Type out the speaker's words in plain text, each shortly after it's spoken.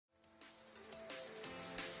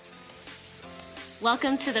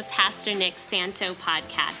Welcome to the Pastor Nick Santo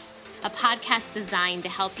podcast, a podcast designed to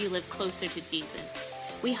help you live closer to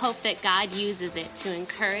Jesus. We hope that God uses it to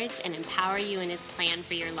encourage and empower you in his plan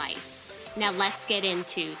for your life. Now let's get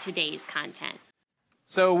into today's content.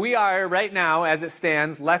 So we are right now, as it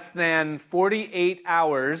stands, less than 48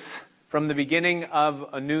 hours from the beginning of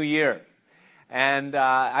a new year. And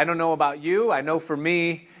I don't know about you. I know for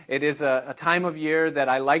me, it is a time of year that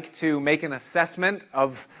I like to make an assessment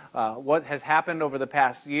of what has happened over the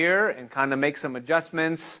past year and kind of make some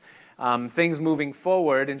adjustments, things moving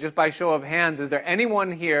forward. And just by show of hands, is there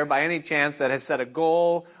anyone here by any chance that has set a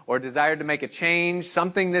goal or desired to make a change,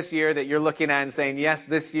 something this year that you're looking at and saying, yes,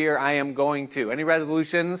 this year I am going to? Any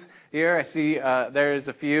resolutions here? I see there's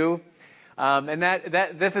a few. And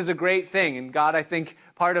this is a great thing. And God, I think,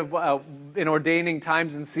 part of in ordaining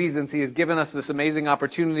times and seasons, he has given us this amazing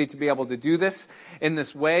opportunity to be able to do this in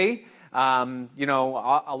this way.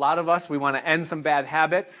 A lot of us, we want to end some bad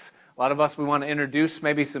habits. A lot of us, we want to introduce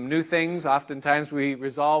maybe some new things. Oftentimes we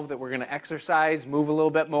resolve that we're going to exercise, move a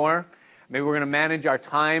little bit more. Maybe we're going to manage our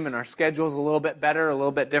time and our schedules a little bit better, a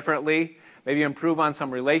little bit differently. Maybe improve on some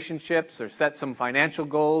relationships or set some financial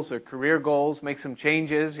goals or career goals, make some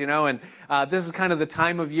changes, and this is kind of the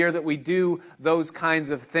time of year that we do those kinds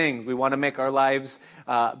of things. We want to make our lives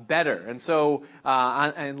better. And so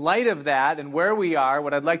in light of that and where we are,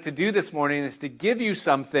 what I'd like to do this morning is to give you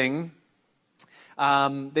something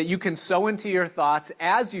that you can sow into your thoughts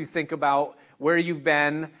as you think about where you've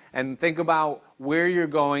been and think about where you're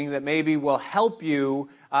going that maybe will help you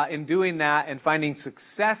in doing that and finding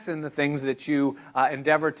success in the things that you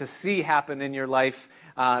endeavor to see happen in your life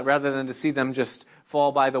rather than to see them just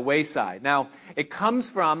fall by the wayside. Now, it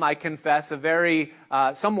comes from, I confess, a very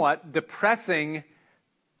somewhat depressing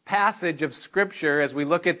passage of Scripture as we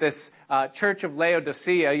look at this church of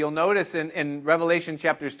Laodicea. You'll notice in Revelation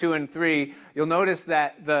chapters 2 and 3, you'll notice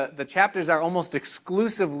that the chapters are almost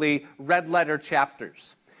exclusively red letter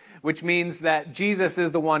chapters, which means that Jesus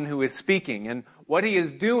is the one who is speaking. And what he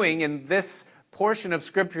is doing in this portion of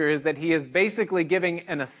Scripture is that he is basically giving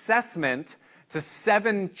an assessment to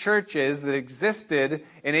 7 churches that existed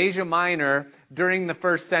in Asia Minor during the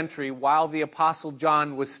first century while the Apostle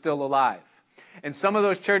John was still alive. And some of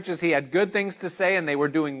those churches he had good things to say and they were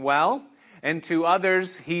doing well. And to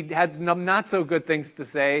others he had not so good things to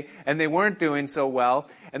say and they weren't doing so well.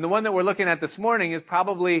 And the one that we're looking at this morning is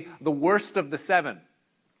probably the worst of the 7.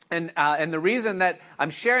 And the reason that I'm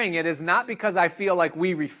sharing it is not because I feel like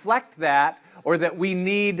we reflect that or that we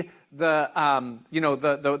need the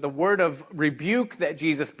word of rebuke that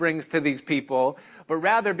Jesus brings to these people, but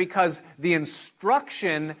rather because the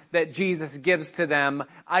instruction that Jesus gives to them,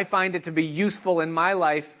 I find it to be useful in my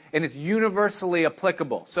life and it's universally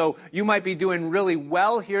applicable. So you might be doing really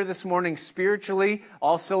well here this morning spiritually.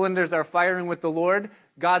 All cylinders are firing with the Lord.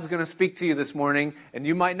 God's going to speak to you this morning, and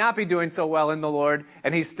you might not be doing so well in the Lord,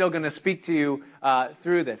 and he's still going to speak to you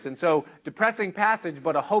through this. And so, depressing passage,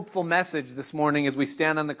 but a hopeful message this morning as we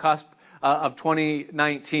stand on the cusp of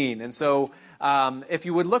 2019. And so, if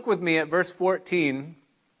you would look with me at verse 14,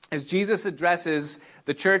 as Jesus addresses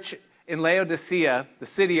the church in Laodicea, the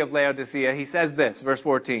city of Laodicea, he says this, verse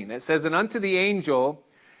 14. It says, "And unto the angel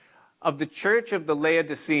of the church of the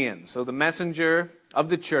Laodiceans," so the messenger of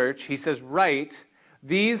the church, he says, "Write,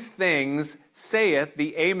 these things saith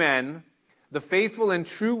the Amen, the faithful and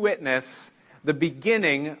true witness, the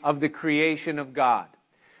beginning of the creation of God."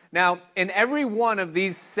 Now, in every one of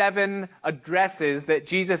these 7 addresses that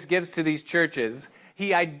Jesus gives to these churches,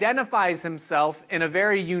 he identifies himself in a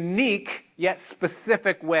very unique yet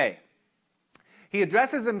specific way. He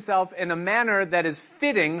addresses himself in a manner that is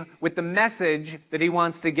fitting with the message that he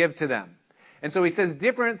wants to give to them. And so he says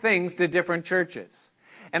different things to different churches.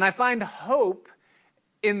 And I find hope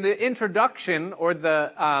in the introduction or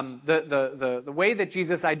the way that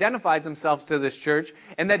Jesus identifies himself to this church,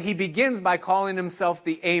 and that he begins by calling himself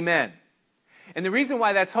the Amen. And the reason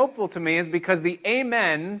why that's hopeful to me is because the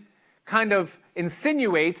Amen kind of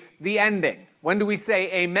insinuates the ending. When do we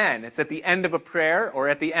say amen? It's at the end of a prayer or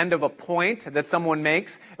at the end of a point that someone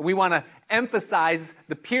makes. And we want to emphasize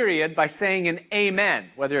the period by saying an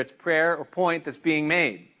amen, whether it's prayer or point that's being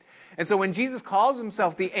made. And so when Jesus calls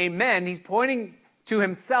himself the Amen, he's pointing to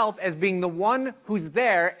himself as being the one who's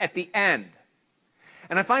there at the end.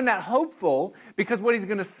 And I find that hopeful because what he's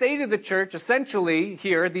going to say to the church, essentially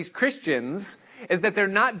here, these Christians, is that they're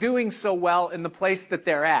not doing so well in the place that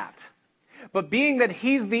they're at. But being that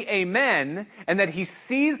he's the Amen, and that he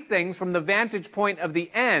sees things from the vantage point of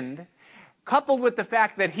the end, coupled with the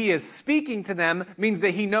fact that he is speaking to them, means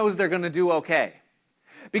that he knows they're going to do okay.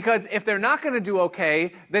 Because if they're not going to do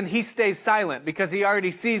okay, then he stays silent because he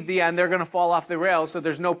already sees the end. They're going to fall off the rails, so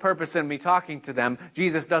there's no purpose in me talking to them.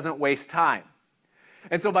 Jesus doesn't waste time.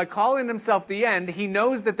 And so by calling himself the end, he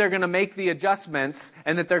knows that they're going to make the adjustments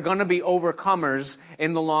and that they're going to be overcomers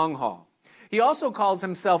in the long haul. He also calls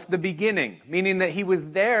himself the beginning, meaning that he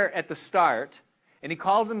was there at the start. And he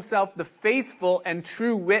calls himself the faithful and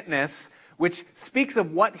true witness, which speaks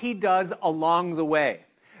of what he does along the way.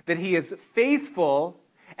 That he is faithful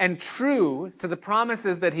and true to the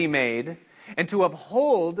promises that he made and to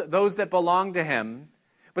uphold those that belong to him,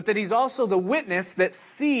 but that he's also the witness that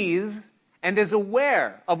sees and is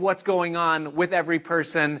aware of what's going on with every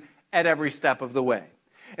person at every step of the way.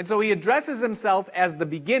 And so he addresses himself as the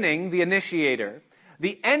beginning, the initiator,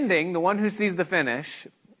 the ending, the one who sees the finish,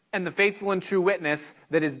 and the faithful and true witness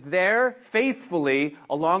that is there faithfully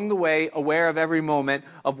along the way, aware of every moment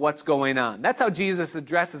of what's going on. That's how Jesus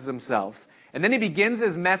addresses himself. And then he begins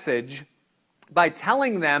his message by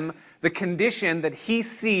telling them the condition that he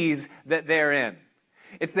sees that they're in.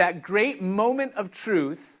 It's that great moment of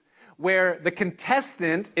truth where the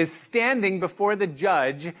contestant is standing before the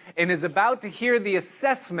judge and is about to hear the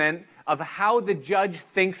assessment of how the judge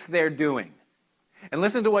thinks they're doing. And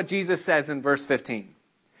listen to what Jesus says in verse 15.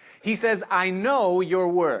 He says, I know your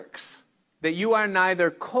works, that you are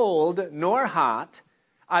neither cold nor hot.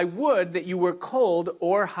 I would that you were cold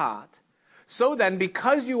or hot. So then,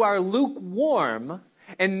 because you are lukewarm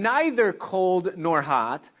and neither cold nor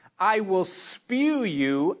hot, I will spew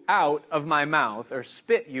you out of my mouth, or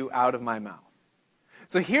spit you out of my mouth.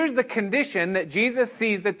 So here's the condition that Jesus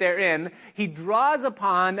sees that they're in. He draws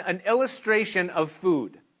upon an illustration of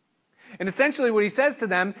food. And essentially what he says to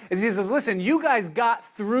them is he says, listen, you guys got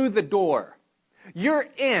through the door. You're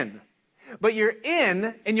in. But you're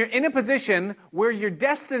in, and you're in a position where your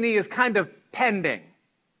destiny is kind of pending.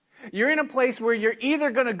 You're in a place where you're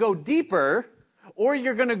either going to go deeper or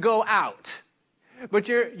you're going to go out. But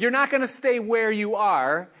you're not going to stay where you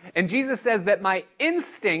are. And Jesus says that my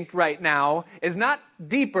instinct right now is not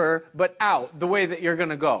deeper, but out, the way that you're going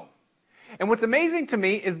to go. And what's amazing to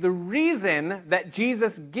me is the reason that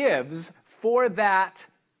Jesus gives for that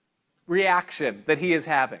reaction that he is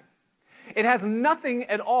having. It has nothing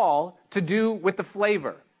at all to do with the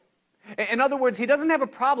flavor. In other words, he doesn't have a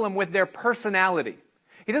problem with their personality.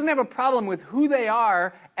 He doesn't have a problem with who they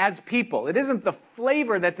are as people. It isn't the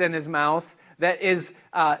flavor that's in his mouth that is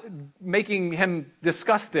making him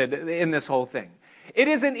disgusted in this whole thing. It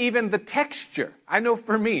isn't even the texture. I know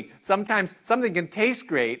for me, sometimes something can taste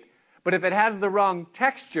great, but if it has the wrong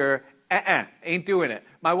texture, ain't doing it.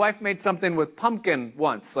 My wife made something with pumpkin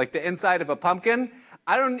once, like the inside of a pumpkin.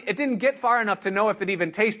 It didn't get far enough to know if it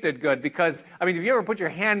even tasted good because, if you ever put your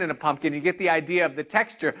hand in a pumpkin, you get the idea of the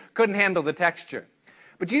texture. Couldn't handle the texture.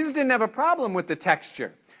 But Jesus didn't have a problem with the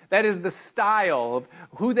texture. That is the style of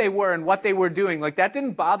who they were and what they were doing. Like that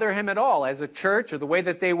didn't bother him at all as a church or the way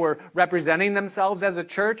that they were representing themselves as a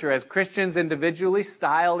church or as Christians individually,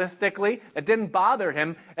 stylistically. That didn't bother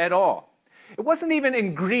him at all. It wasn't even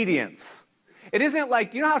ingredients. It isn't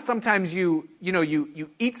like, you know how sometimes you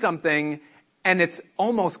eat something and it's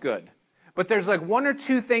almost good. But there's like one or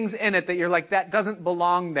two things in it that you're like, that doesn't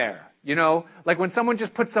belong there. Like when someone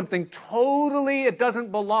just puts something totally, it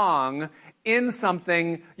doesn't belong in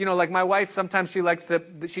something, like my wife, sometimes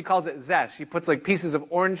she calls it zest. She puts like pieces of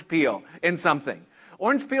orange peel in something.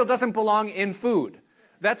 Orange peel doesn't belong in food.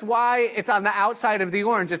 That's why it's on the outside of the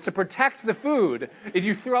orange. It's to protect the food. If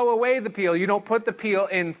you throw away the peel, you don't put the peel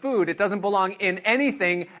in food. It doesn't belong in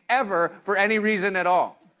anything ever for any reason at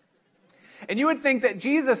all. And you would think that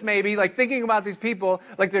Jesus maybe, like thinking about these people,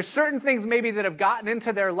 like there's certain things maybe that have gotten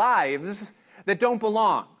into their lives that don't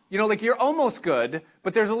belong. Like you're almost good,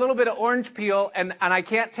 but there's a little bit of orange peel and I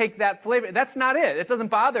can't take that flavor. That's not it. It doesn't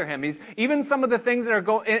bother him. Even some of the things that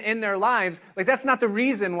are in their lives, like that's not the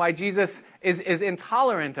reason why Jesus is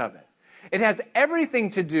intolerant of it. It has everything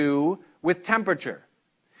to do with temperature.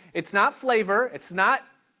 It's not flavor. It's not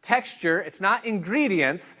texture. It's not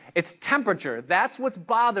ingredients. It's temperature. That's what's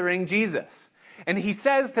bothering Jesus. And he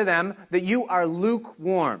says to them that you are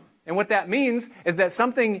lukewarm. And what that means is that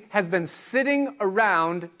something has been sitting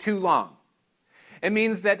around too long. It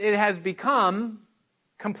means that it has become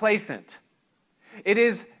complacent. It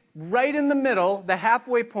is right in the middle, the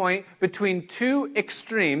halfway point between two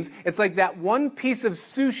extremes. It's like that one piece of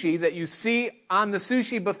sushi that you see on the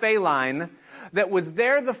sushi buffet line that was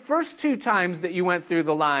there the first two times that you went through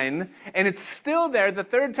the line, and it's still there the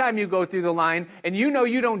third time you go through the line, and you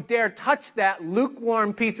don't dare touch that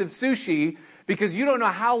lukewarm piece of sushi because you don't know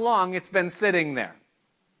how long it's been sitting there.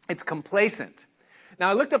 It's complacent. Now,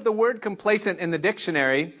 I looked up the word complacent in the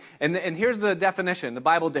dictionary, and here's the definition, the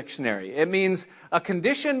Bible dictionary. It means a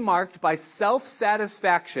condition marked by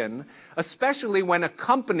self-satisfaction, especially when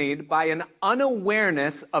accompanied by an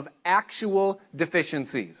unawareness of actual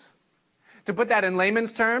deficiencies. To put that in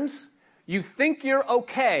layman's terms, you think you're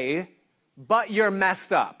okay, but you're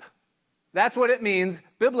messed up. That's what it means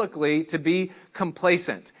biblically to be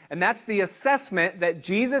complacent. And that's the assessment that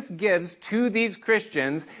Jesus gives to these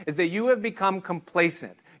Christians, is that you have become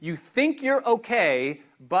complacent. You think you're okay,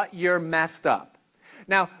 but you're messed up.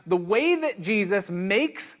 Now, the way that Jesus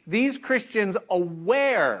makes these Christians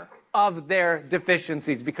aware of their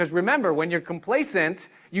deficiencies, because remember, when you're complacent,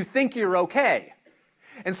 you think you're okay.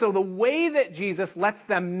 And so the way that Jesus lets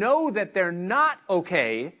them know that they're not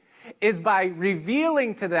okay is by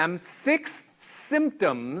revealing to them 6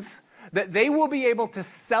 symptoms that they will be able to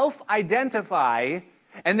self-identify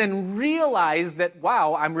and then realize that,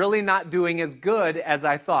 wow, I'm really not doing as good as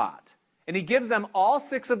I thought. And he gives them all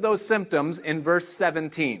 6 of those symptoms in verse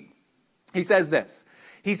 17. He says this.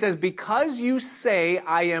 He says, because you say,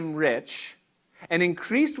 I am rich and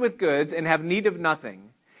increased with goods and have need of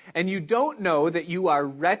nothing, and you don't know that you are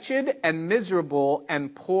wretched and miserable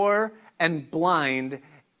and poor and blind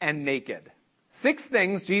and naked. 6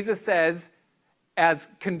 things Jesus says as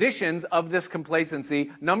conditions of this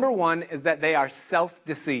complacency. Number 1 is that they are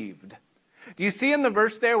self-deceived. Do you see in the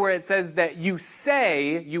verse there where it says that you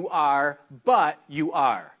say you are, but you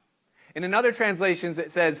are? In other translations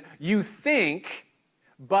it says you think,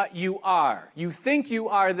 but you are. You think you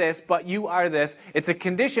are this, but you are this. It's a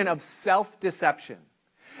condition of self-deception,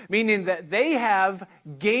 meaning that they have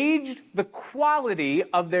gauged the quality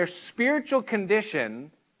of their spiritual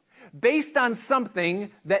condition based on something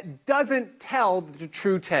that doesn't tell the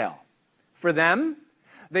true tale. For them,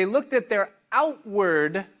 they looked at their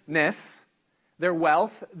outwardness, their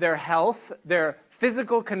wealth, their health, their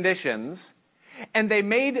physical conditions, and they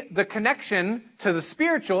made the connection to the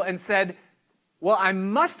spiritual and said, well, I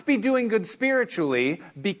must be doing good spiritually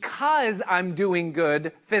because I'm doing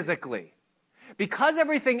good physically. Because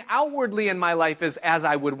everything outwardly in my life is as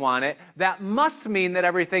I would want it, that must mean that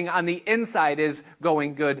everything on the inside is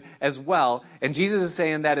going good as well. And Jesus is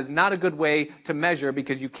saying that is not a good way to measure,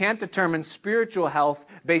 because you can't determine spiritual health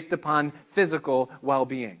based upon physical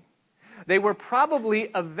well-being. They were probably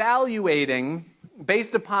evaluating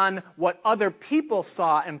based upon what other people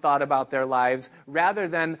saw and thought about their lives rather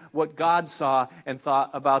than what God saw and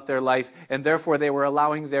thought about their life. And therefore, they were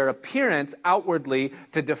allowing their appearance outwardly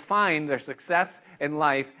to define their success in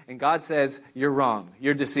life. And God says, you're wrong.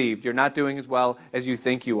 You're deceived. You're not doing as well as you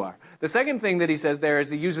think you are. The second thing that he says there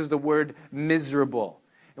is he uses the word miserable.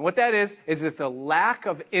 And what that is it's a lack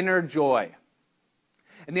of inner joy.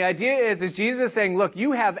 And the idea is Jesus is saying, look,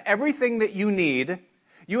 you have everything that you need.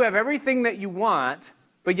 You have everything that you want,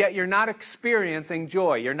 but yet you're not experiencing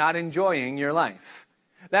joy. You're not enjoying your life.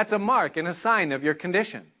 That's a mark and a sign of your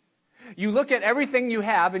condition. You look at everything you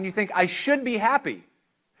have and you think, I should be happy,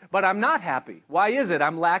 but I'm not happy. Why is it?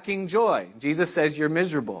 I'm lacking joy. Jesus says you're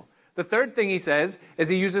miserable. The third thing he says is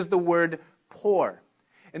he uses the word poor.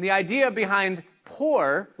 And the idea behind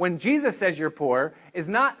poor, when Jesus says you're poor, is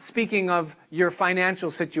not speaking of your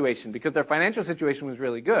financial situation, because their financial situation was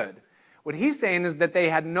really good. What he's saying is that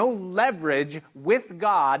they had no leverage with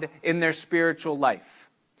God in their spiritual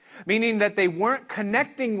life, meaning that they weren't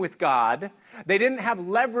connecting with God. They didn't have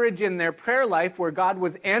leverage in their prayer life where God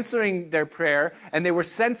was answering their prayer, and they were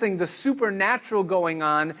sensing the supernatural going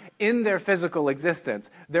on in their physical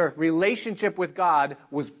existence. Their relationship with God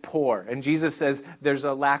was poor. And Jesus says there's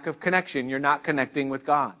a lack of connection. You're not connecting with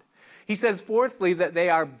God. He says, fourthly, that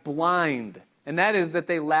they are blind, and that is that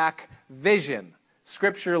they lack vision.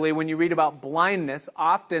 Scripturally, when you read about blindness,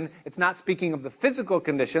 often it's not speaking of the physical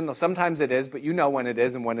condition, though sometimes it is, but you know when it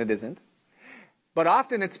is and when it isn't. But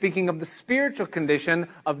often it's speaking of the spiritual condition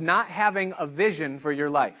of not having a vision for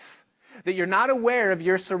your life. That you're not aware of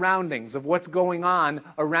your surroundings, of what's going on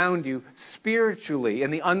around you spiritually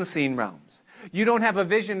in the unseen realms. You don't have a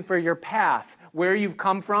vision for your path, where you've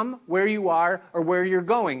come from, where you are, or where you're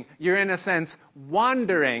going. You're, in a sense,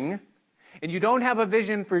 wandering. And you don't have a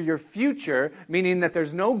vision for your future, meaning that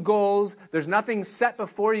there's no goals, there's nothing set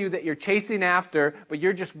before you that you're chasing after, but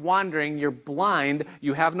you're just wandering, you're blind,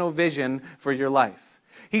 you have no vision for your life.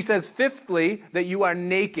 He says, fifthly, that you are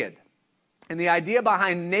naked. And the idea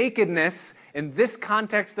behind nakedness in this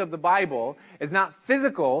context of the Bible is not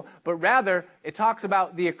physical, but rather it talks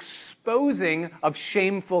about the exposing of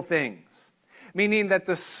shameful things. Meaning that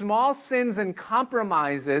the small sins and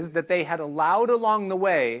compromises that they had allowed along the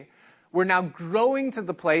way were now growing to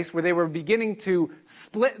the place where they were beginning to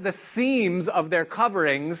split the seams of their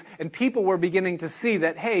coverings, and people were beginning to see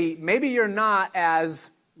that, hey, maybe you're not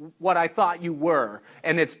as what I thought you were,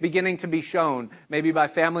 and it's beginning to be shown, maybe by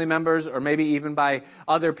family members or maybe even by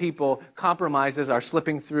other people. Compromises are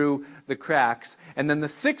slipping through the cracks. And then the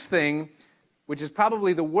sixth thing, which is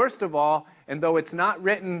probably the worst of all, and though it's not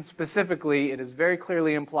written specifically, it is very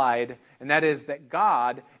clearly implied, and that is that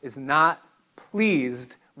God is not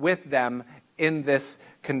pleased with them in this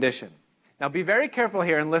condition. Now be very careful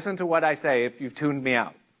here and listen to what I say if you've tuned me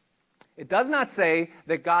out. It does not say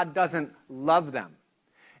that God doesn't love them.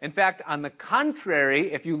 In fact, on the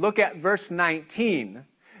contrary, if you look at verse 19,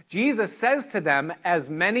 Jesus says to them, "As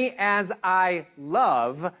many as I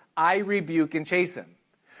love, I rebuke and chasten."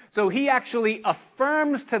 So he actually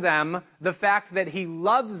affirms to them the fact that he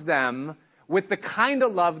loves them with the kind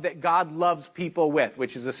of love that God loves people with,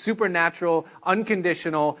 which is a supernatural,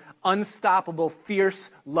 unconditional, unstoppable, fierce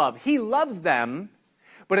love. He loves them,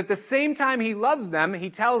 but at the same time he loves them, he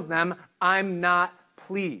tells them, "I'm not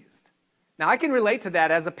pleased." Now, I can relate to that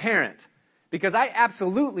as a parent, because I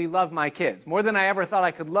absolutely love my kids, more than I ever thought I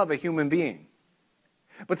could love a human being.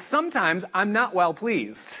 But sometimes I'm not well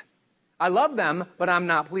pleased. I love them, but I'm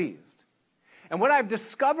not pleased. And what I've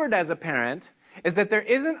discovered as a parent is that there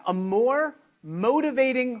isn't a more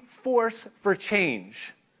motivating force for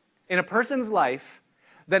change in a person's life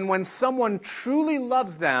than when someone truly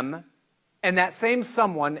loves them and that same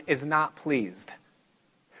someone is not pleased.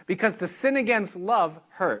 Because to sin against love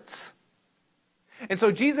hurts. And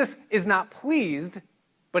so Jesus is not pleased,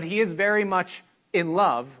 but he is very much in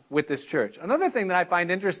love with this church. Another thing that I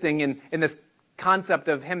find interesting in this concept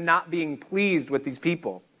of him not being pleased with these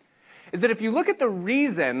people is that if you look at the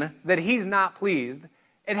reason that he's not pleased,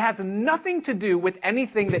 it has nothing to do with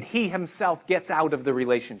anything that he himself gets out of the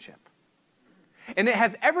relationship. And it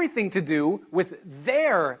has everything to do with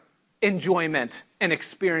their enjoyment and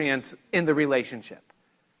experience in the relationship.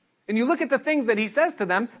 And you look at the things that he says to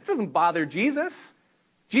them, it doesn't bother Jesus.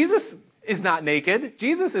 Jesus is not naked.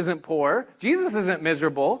 Jesus isn't poor. Jesus isn't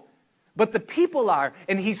miserable. But the people are,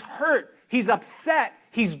 and he's hurt. He's upset.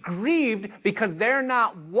 He's grieved because they're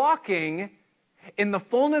not walking in the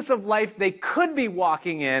fullness of life they could be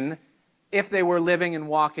walking in if they were living and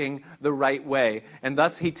walking the right way. And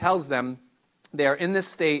thus he tells them they are in this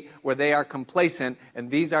state where they are complacent,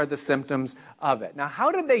 and these are the symptoms of it. Now,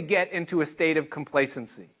 how did they get into a state of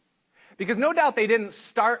complacency? Because no doubt they didn't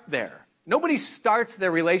start there. Nobody starts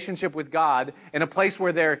their relationship with God in a place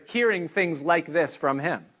where they're hearing things like this from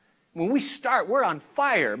him. When we start, we're on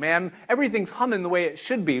fire, man. Everything's humming the way it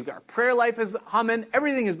should be. Our prayer life is humming.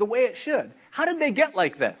 Everything is the way it should. How did they get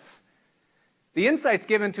like this? The insight's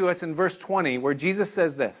given to us in verse 20, where Jesus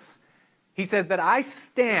says this. He says that I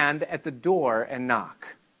stand at the door and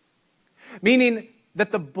knock. Meaning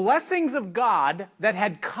that the blessings of God that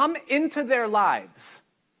had come into their lives,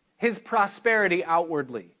 his prosperity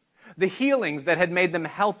outwardly, the healings that had made them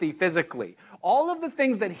healthy physically, all of the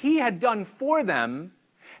things that he had done for them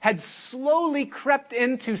had slowly crept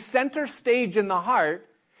into center stage in the heart,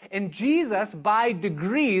 and Jesus, by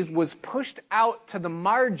degrees, was pushed out to the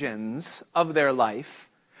margins of their life,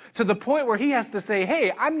 to the point where he has to say,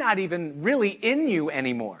 hey, I'm not even really in you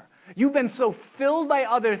anymore. You've been so filled by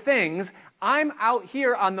other things, I'm out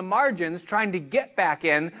here on the margins trying to get back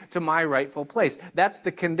in to my rightful place. That's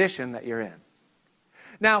the condition that you're in.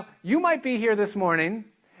 Now, you might be here this morning,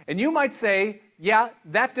 and you might say, yeah,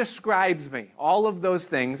 that describes me, all of those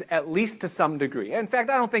things, at least to some degree. In fact,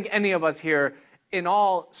 I don't think any of us here, in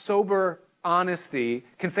all sober honesty,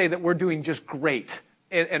 can say that we're doing just great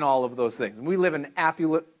in all of those things. We live in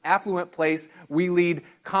an affluent place. We lead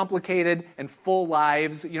complicated and full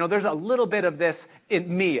lives. You know, there's a little bit of this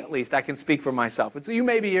in me, at least. I can speak for myself. And so you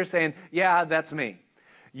may be here saying, yeah, that's me.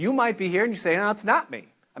 You might be here and you say, no, it's not me.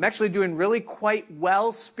 I'm actually doing really quite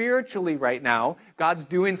well spiritually right now. God's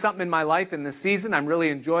doing something in my life in this season. I'm really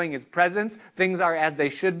enjoying his presence. Things are as they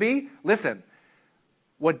should be. Listen,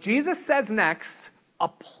 what Jesus says next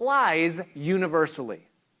applies universally.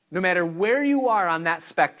 No matter where you are on that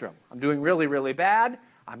spectrum. I'm doing really, really bad.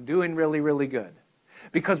 I'm doing really, really good.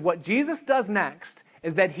 Because what Jesus does next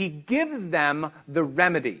is that he gives them the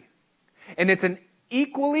remedy. And it's an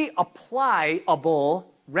equally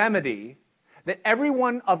applicable remedy that every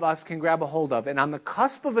one of us can grab a hold of. And on the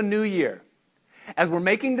cusp of a new year, as we're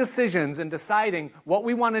making decisions and deciding what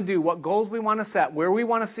we want to do, what goals we want to set, where we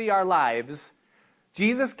want to see our lives,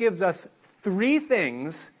 Jesus gives us 3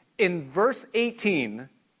 things in verse 18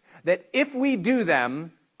 that if we do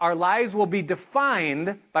them, our lives will be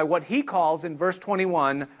defined by what he calls in verse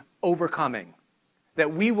 21, overcoming.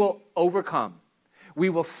 That we will overcome. we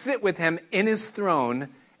will sit with him in his throne,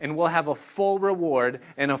 and we'll have a full reward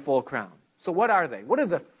and a full crown. So what are they? What are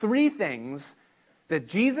the 3 things that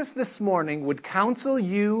Jesus this morning would counsel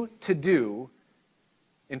you to do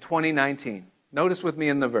in 2019? Notice with me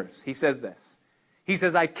in the verse. He says this. He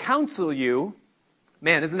says, I counsel you.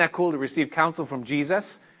 Man, isn't that cool to receive counsel from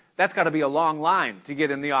Jesus? That's got to be a long line to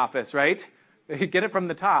get in the office, right? You get it from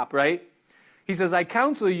the top, right? He says, I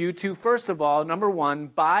counsel you to, first of all, number 1,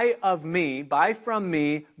 buy from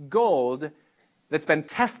me gold that's been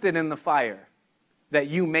tested in the fire, that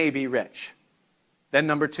you may be rich. Then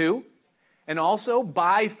number 2, and also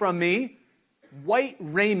buy from me white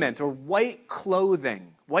raiment or white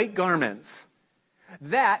clothing, white garments,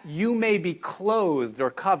 that you may be clothed or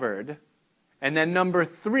covered. And then number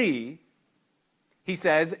 3, he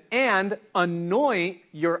says, and anoint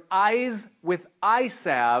your eyes with eye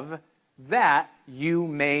salve, that you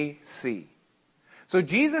may see. So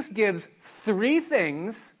Jesus gives 3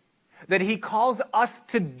 things that he calls us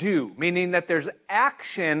to do, meaning that there's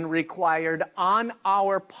action required on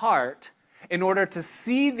our part in order to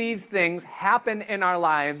see these things happen in our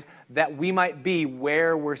lives that we might be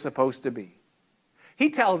where we're supposed to be. He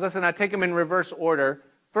tells us, and I take them in reverse order,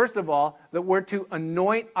 first of all, that we're to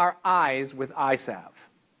anoint our eyes with eye salve.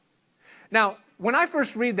 Now, when I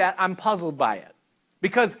first read that, I'm puzzled by it.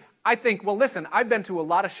 Because I think, well, listen, I've been to a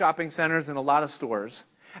lot of shopping centers and a lot of stores,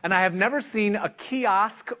 and I have never seen a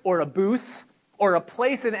kiosk or a booth or a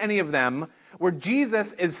place in any of them where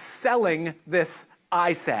Jesus is selling this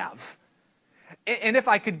eye salve. And if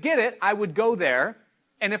I could get it, I would go there.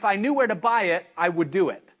 And if I knew where to buy it, I would do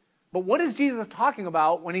it. But what is Jesus talking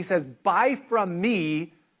about when he says, buy from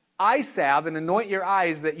me eye salve and anoint your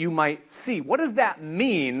eyes that you might see? What does that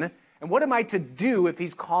mean? And what am I to do if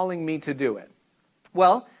he's calling me to do it?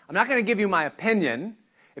 Well, I'm not going to give you my opinion.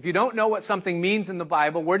 If you don't know what something means in the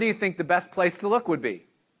Bible, where do you think the best place to look would be?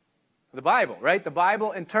 The Bible, right? The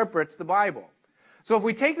Bible interprets the Bible. So if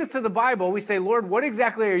we take this to the Bible, we say, Lord, what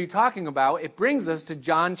exactly are you talking about? It brings us to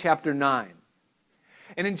John chapter 9.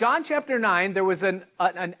 And in John chapter 9, there was an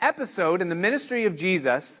episode in the ministry of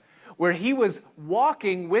Jesus where he was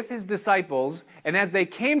walking with his disciples, and as they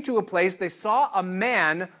came to a place, they saw a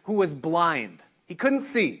man who was blind. He couldn't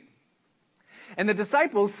see. And the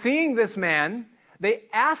disciples, seeing this man, they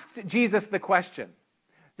asked Jesus the question.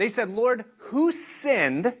 They said, Lord, who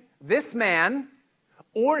sinned, this man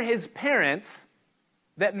or his parents,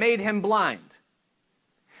 that made him blind?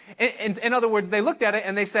 In other words, they looked at it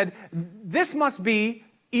and they said, this must be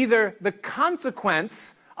either the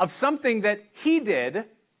consequence of something that he did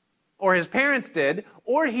or his parents did,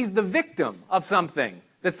 or he's the victim of something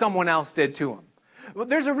that someone else did to him. Well,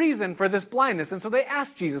 there's a reason for this blindness. And so they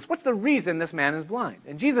asked Jesus, what's the reason this man is blind?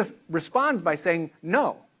 And Jesus responds by saying,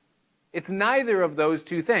 no, it's neither of those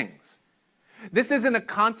 2 things. This isn't a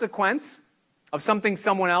consequence of something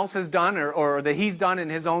someone else has done or that he's done in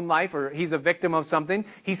his own life, or he's a victim of something.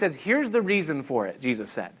 He says, here's the reason for it, Jesus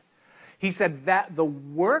said. He said that the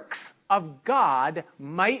works of God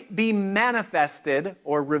might be manifested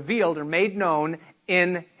or revealed or made known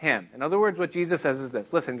in him. In other words, what Jesus says is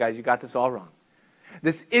this. Listen, guys, you got this all wrong.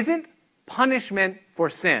 This isn't punishment for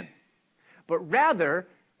sin, but rather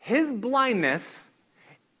his blindness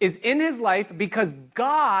is in his life because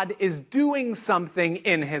God is doing something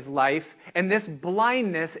in his life, and this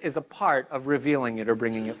blindness is a part of revealing it or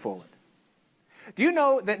bringing it forward. Do you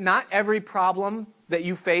know that not every problem that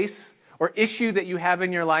you face or issue that you have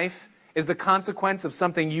in your life is the consequence of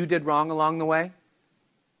something you did wrong along the way?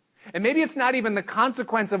 And maybe it's not even the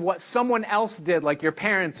consequence of what someone else did, like your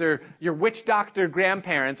parents or your witch doctor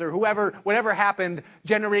grandparents or whatever happened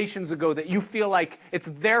generations ago that you feel like it's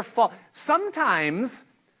their fault. Sometimes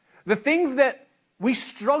the things that we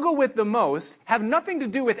struggle with the most have nothing to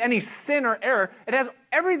do with any sin or error. It has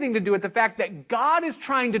everything to do with the fact that God is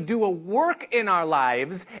trying to do a work in our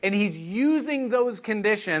lives, and he's using those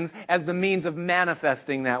conditions as the means of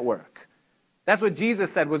manifesting that work. That's what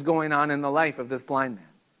Jesus said was going on in the life of this blind man.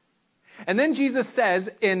 And then Jesus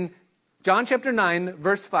says in John chapter 9,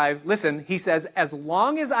 verse 5, listen, he says, as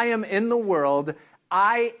long as I am in the world,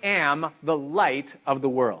 I am the light of the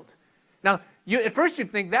world. Now, at first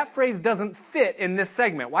you'd think that phrase doesn't fit in this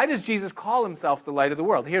segment. Why does Jesus call himself the light of the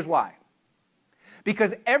world? Here's why.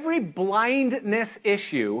 Because every blindness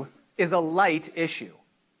issue is a light issue.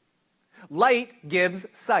 Light gives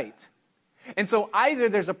sight. And so either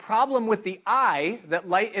there's a problem with the eye, that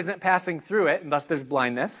light isn't passing through it, and thus there's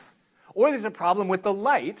blindness, or there's a problem with the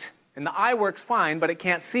light, and the eye works fine, but it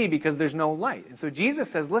can't see because there's no light. And so Jesus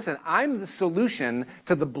says, listen, I'm the solution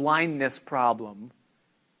to the blindness problem.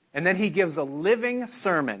 And then he gives a living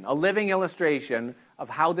sermon, a living illustration of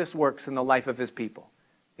how this works in the life of his people.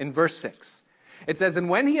 In verse 6, it says, "And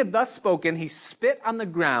when he had thus spoken, he spit on the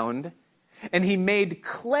ground, and he made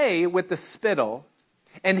clay with the spittle,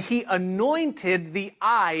 and he anointed the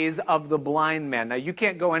eyes of the blind man." Now, you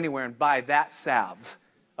can't go anywhere and buy that salve.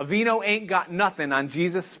 Aveeno ain't got nothing on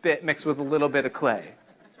Jesus' spit mixed with a little bit of clay.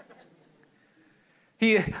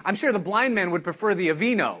 I'm sure the blind man would prefer the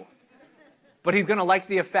Aveeno, but he's going to like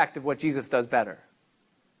the effect of what Jesus does better.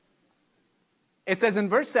 It says in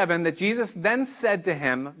verse 7 that Jesus then said to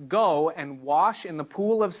him, "Go and wash in the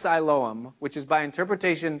pool of Siloam," which is by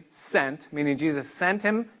interpretation sent, meaning Jesus sent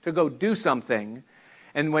him to go do something.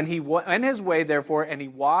 "And when he went his way, therefore, and he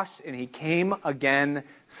washed, and he came again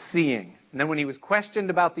seeing." And then when he was questioned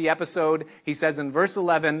about the episode, he says in verse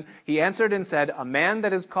 11, he answered and said, "A man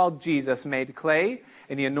that is called Jesus made clay,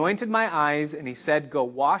 and he anointed my eyes, and he said, 'Go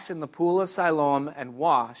wash in the pool of Siloam,' and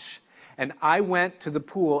wash. And I went to the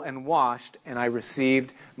pool and washed, and I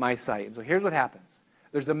received my sight." And so here's what happens.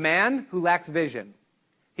 There's a man who lacks vision.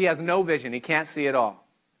 He has no vision. He can't see at all.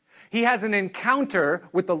 He has an encounter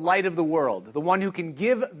with the light of the world, the one who can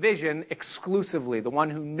give vision exclusively, the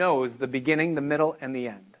one who knows the beginning, the middle, and the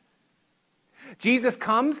end. Jesus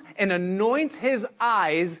comes and anoints his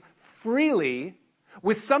eyes freely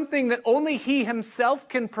with something that only he himself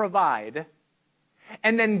can provide,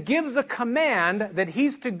 and then gives a command that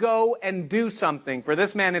he's to go and do something. For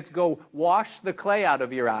this man, it's go wash the clay out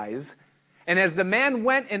of your eyes. And as the man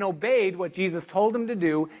went and obeyed what Jesus told him to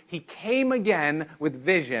do, he came again with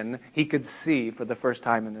vision he could see for the first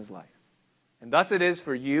time in his life. And thus it is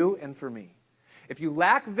for you and for me. If you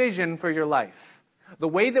lack vision for your life, the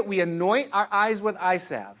way that we anoint our eyes with eye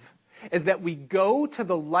salve is that we go to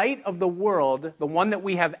the light of the world, the one that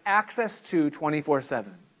we have access to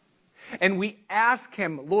 24/7. And we ask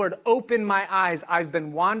him, "Lord, open my eyes. I've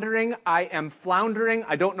been wandering. I am floundering.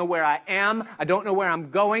 I don't know where I am. I don't know where I'm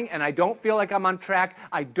going, and I don't feel like I'm on track.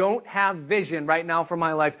 I don't have vision right now for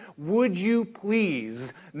my life. Would you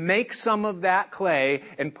please make some of that clay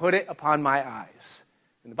and put it upon my eyes?"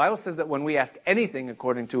 And the Bible says that when we ask anything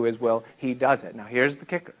according to his will, he does it. Now, here's the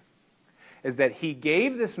kicker, is that he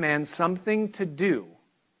gave this man something to do.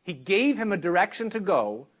 He gave him a direction to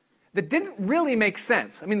go that didn't really make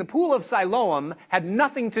sense. I mean, the pool of Siloam had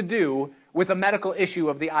nothing to do with a medical issue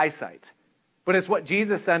of the eyesight, but it's what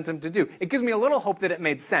Jesus sent him to do. It gives me a little hope that it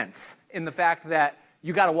made sense in the fact that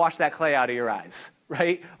you got to wash that clay out of your eyes,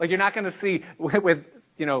 right? Like, you're not going to see with,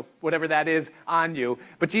 whatever that is on you.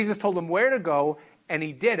 But Jesus told him where to go, and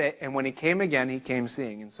he did it, and when he came again, he came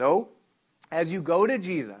seeing. And so, as you go to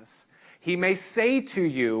Jesus, he may say to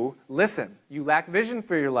you, "Listen, you lack vision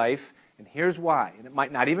for your life, and here's why." And it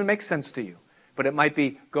might not even make sense to you, but it might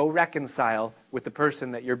be, go reconcile with the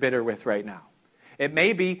person that you're bitter with right now. It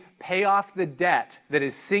may be, pay off the debt that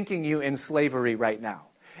is sinking you in slavery right now.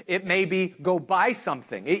 It may be, go buy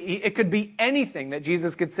something. It could be anything that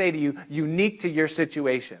Jesus could say to you, unique to your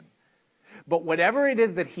situation. But whatever it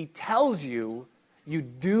is that he tells you, you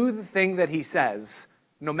do the thing that he says,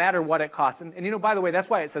 no matter what it costs. And by the way,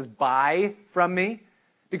 that's why it says, "Buy from me."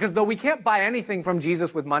 Because though we can't buy anything from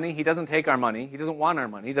Jesus with money, he doesn't take our money, he doesn't want our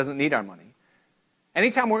money, he doesn't need our money.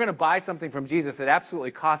 Anytime we're going to buy something from Jesus, it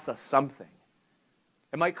absolutely costs us something.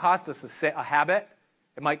 It might cost us a habit.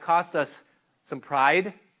 It might cost us some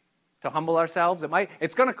pride to humble ourselves. It might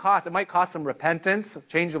cost some repentance, a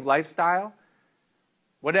change of lifestyle,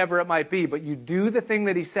 whatever it might be. But you do the thing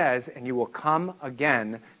that he says, and you will come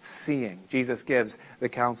again seeing. Jesus gives the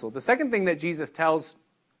counsel. The second thing that Jesus tells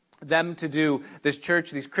them to do, this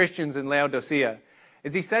church, these Christians in Laodicea,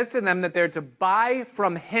 is he says to them that they're to buy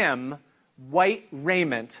from him white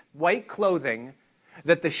raiment, white clothing,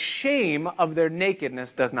 that the shame of their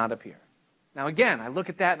nakedness does not appear. Now again, I look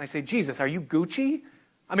at that and I say, Jesus, are you Gucci?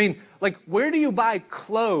 I mean, where do you buy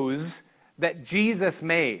clothes that Jesus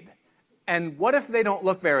made? And what if they don't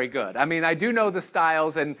look very good? I mean, I do know the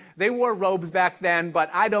styles, and they wore robes back then, but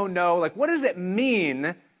I don't know. What does it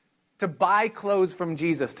mean to buy clothes from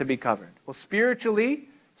Jesus to be covered? Well, spiritually,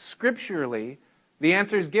 scripturally, the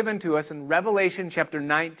answer is given to us in Revelation chapter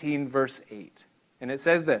 19, verse 8. And it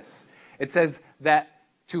says this. It says that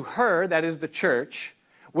to her, that is the church,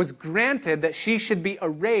 was granted that she should be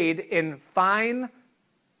arrayed in fine,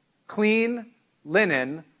 clean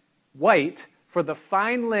linen, white, for the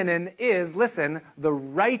fine linen is, listen, the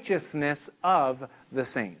righteousness of the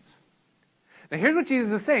saints. Now here's what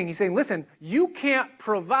Jesus is saying. He's saying, listen, you can't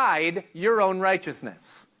provide your own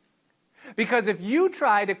righteousness. Because if you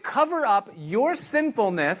try to cover up your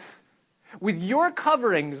sinfulness with your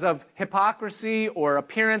coverings of hypocrisy or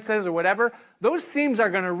appearances or whatever, those seams are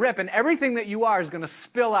going to rip, and everything that you are is going to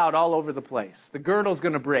spill out all over the place. The girdle's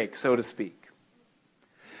going to break, so to speak.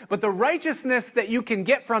 But the righteousness that you can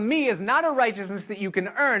get from me is not a righteousness that you can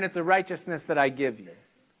earn. It's a righteousness that I give you.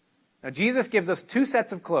 Now, Jesus gives us two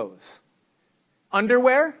sets of clothes,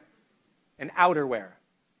 underwear and outerwear.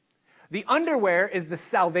 The underwear is the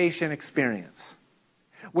salvation experience.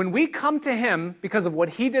 When we come to him because of what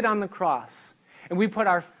he did on the cross, and we put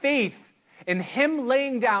our faith in him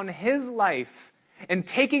laying down his life and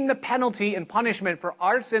taking the penalty and punishment for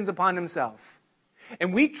our sins upon himself,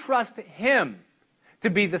 and we trust him to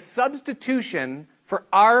be the substitution for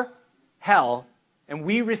our hell, and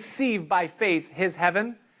we receive by faith his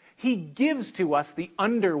heaven, he gives to us the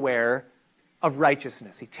underwear of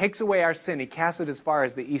righteousness. He takes away our sin. He casts it as far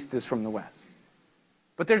as the east is from the west.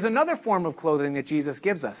 But there's another form of clothing that Jesus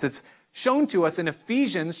gives us. It's shown to us in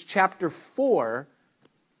Ephesians chapter 4,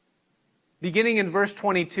 beginning in verse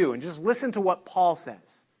 22. And just listen to what Paul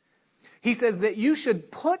says. He says that you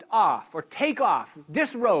should put off or take off,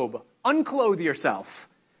 disrobe, unclothe yourself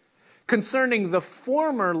concerning the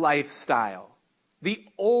former lifestyle, the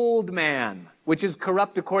old man, which is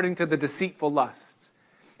corrupt according to the deceitful lusts,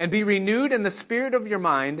 and be renewed in the spirit of your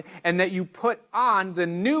mind, and that you put on the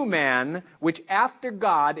new man, which after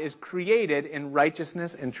God is created in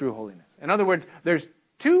righteousness and true holiness. In other words, there's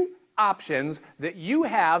two options that you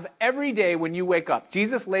have every day when you wake up.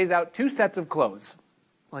 Jesus lays out two sets of clothes.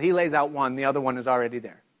 Well, he lays out one. The other one is already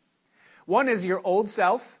there. One is your old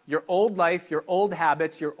self, your old life, your old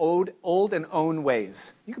habits, your old and own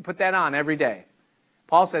ways. You can put that on every day.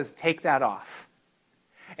 Paul says, take that off.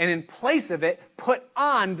 And in place of it, put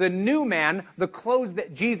on the new man, the clothes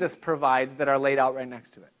that Jesus provides that are laid out right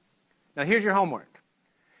next to it. Now, here's your homework.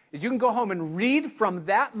 Is you can go home and read from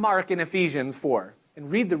that mark in Ephesians 4 and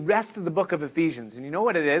read the rest of the book of Ephesians. And you know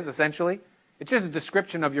what it is, essentially? It's just a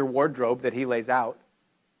description of your wardrobe that he lays out.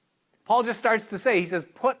 Paul just starts to say, he says,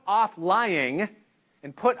 put off lying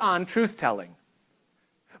and put on truth-telling.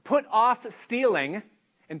 Put off stealing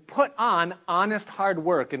and put on honest hard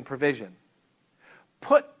work and provision.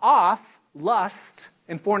 Put off lust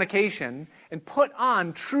and fornication and put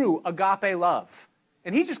on true agape love.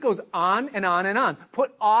 And he just goes on and on and on.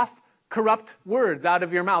 Put off corrupt words out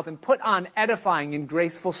of your mouth and put on edifying and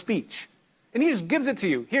graceful speech. And he just gives it to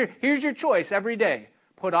you. Here's your choice every day.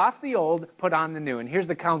 Put off the old, put on the new. And here's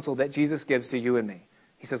the counsel that Jesus gives to you and me.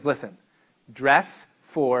 He says, listen, dress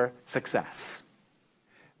for success.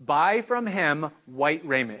 Buy from him white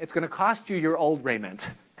raiment. It's going to cost you your old raiment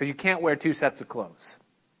because you can't wear two sets of clothes.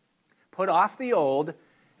 Put off the old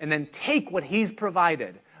and then take what he's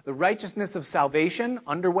provided. The righteousness of salvation,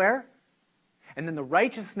 underwear, and then the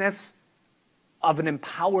righteousness of an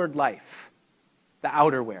empowered life, the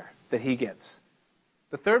outerwear that he gives.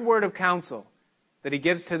 The third word of counsel that he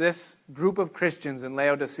gives to this group of Christians in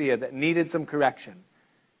Laodicea that needed some correction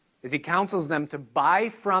is he counsels them to buy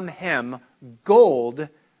from him gold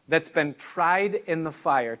that's been tried in the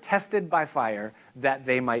fire, tested by fire, that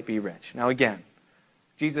they might be rich. Now again,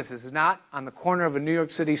 Jesus is not on the corner of a New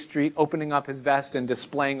York City street opening up his vest and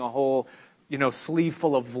displaying a whole, sleeve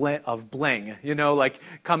full of bling, like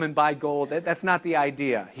come and buy gold. That's not the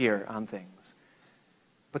idea here on things.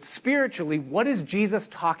 But spiritually, what is Jesus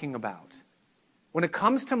talking about? When it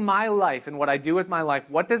comes to my life and what I do with my life,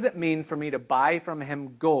 what does it mean for me to buy from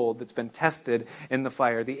him gold that's been tested in the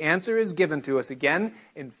fire? The answer is given to us again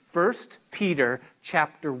in 1 Peter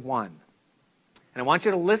chapter 1. And I want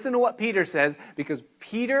you to listen to what Peter says because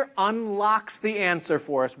Peter unlocks the answer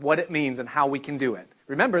for us, what it means and how we can do it.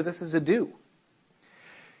 Remember, this is a do.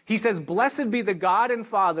 He says, "Blessed be the God and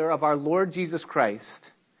Father of our Lord Jesus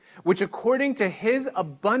Christ, which according to his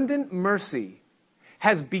abundant mercy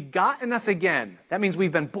has begotten us again," that means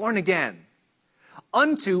we've been born again,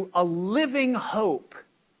 "unto a living hope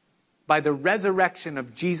by the resurrection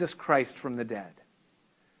of Jesus Christ from the dead."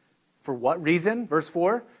 For what reason? Verse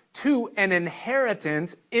 4, "To an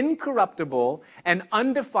inheritance incorruptible and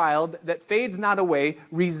undefiled that fades not away,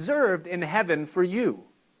 reserved in heaven for you.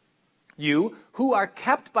 You who are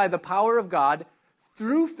kept by the power of God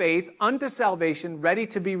through faith unto salvation, ready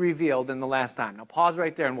to be revealed in the last time." Now pause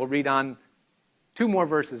right there and we'll read on 2 more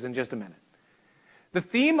verses in just a minute. The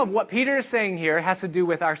theme of what Peter is saying here has to do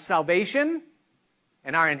with our salvation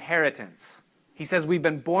and our inheritance. He says we've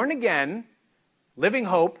been born again, living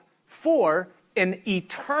hope, for an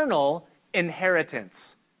eternal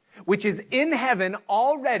inheritance, which is in heaven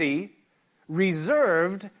already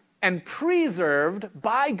reserved and preserved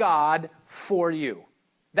by God for you.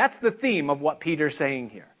 That's the theme of what Peter's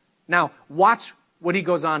saying here. Now, watch what he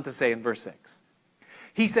goes on to say in verse 6.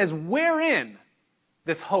 He says, "Wherein,"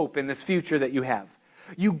 this hope in this future that you have,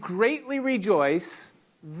 "you greatly rejoice,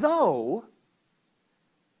 though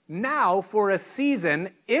now for a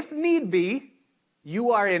season, if need be,"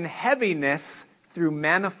 you are in heaviness through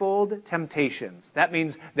manifold temptations. That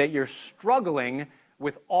means that you're struggling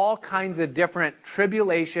with all kinds of different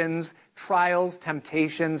tribulations, trials,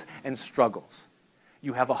 temptations, and struggles.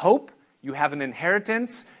 You have a hope, you have an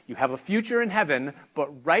inheritance, you have a future in heaven,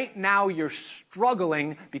 but right now you're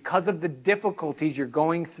struggling because of the difficulties you're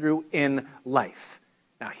going through in life.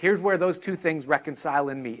 Now, here's where those two things reconcile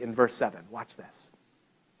in me in verse 7. Watch this.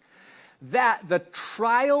 That the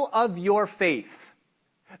trial of your faith,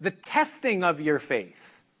 the testing of your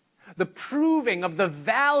faith, the proving of the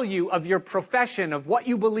value of your profession, of what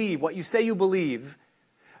you believe, what you say you believe,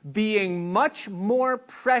 being much more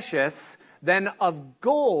precious than of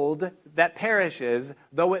gold that perishes,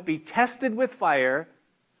 though it be tested with fire,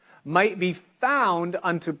 might be found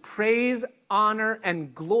unto praise, honor,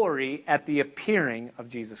 and glory at the appearing of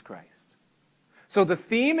Jesus Christ. So the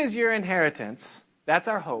theme is your inheritance. That's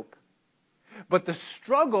our hope. But the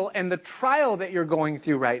struggle and the trial that you're going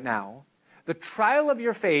through right now, the trial of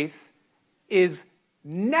your faith, is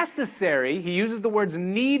necessary. He uses the words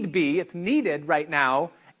need be. It's needed right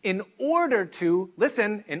now in order to,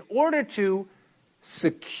 listen, in order to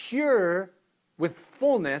secure with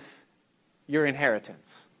fullness your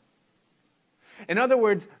inheritance. In other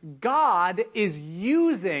words, God is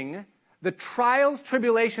using the trials,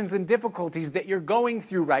 tribulations, and difficulties that you're going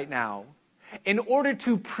through right now in order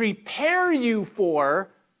to prepare you for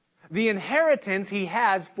the inheritance he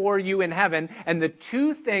has for you in heaven. And the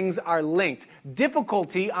two things are linked.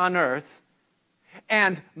 Difficulty on earth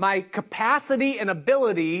and my capacity and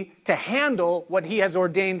ability to handle what he has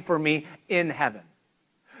ordained for me in heaven.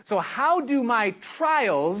 So how do my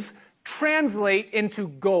trials translate into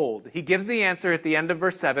gold? He gives the answer at the end of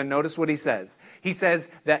verse 7. Notice what he says. He says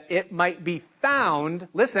that it might be found,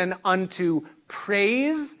 listen, unto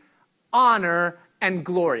praise, honor, and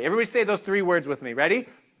glory. Everybody say those three words with me. Ready?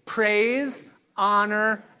 Praise,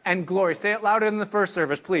 honor, and glory. Say it louder than the first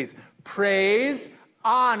service, please. Praise,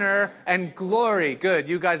 honor, and glory. Good.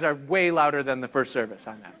 You guys are way louder than the first service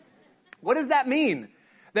on that. What does that mean?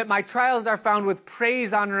 That my trials are found with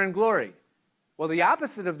praise, honor, and glory. Well, the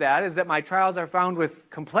opposite of that is that my trials are found with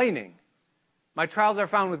complaining. My trials are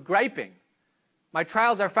found with griping. My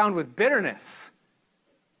trials are found with bitterness.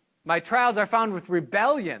 My trials are found with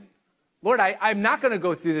rebellion. Lord, I'm not going to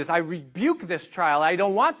go through this. I rebuke this trial. I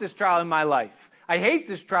don't want this trial in my life. I hate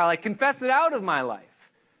this trial. I confess it out of my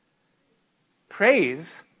life.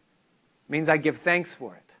 Praise means I give thanks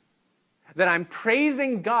for it. That I'm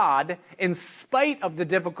praising God in spite of the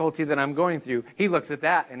difficulty that I'm going through. He looks at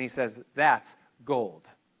that and he says, that's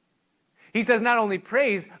gold. He says not only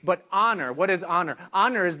praise, but honor. What is honor?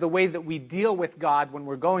 Honor is the way that we deal with God when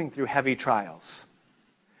we're going through heavy trials.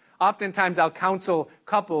 Oftentimes I'll counsel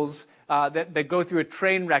couples that go through a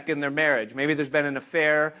train wreck in their marriage. Maybe there's been an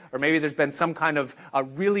affair, or maybe there's been some kind of a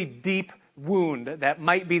really deep wound that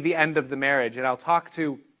might be the end of the marriage. And I'll talk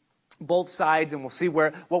to both sides and we'll see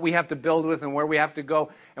what we have to build with and where we have to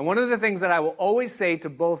go. And one of the things that I will always say to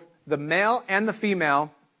both the male and the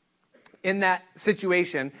female in that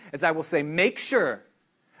situation is I will say, make sure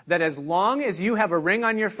that as long as you have a ring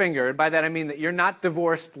on your finger, and by that I mean that you're not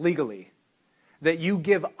divorced legally, that you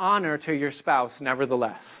give honor to your spouse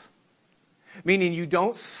nevertheless. Meaning you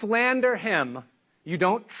don't slander him, you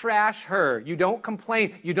don't trash her, you don't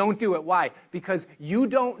complain, you don't do it. Why? Because you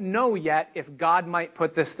don't know yet if God might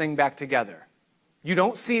put this thing back together. You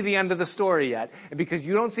don't see the end of the story yet. And because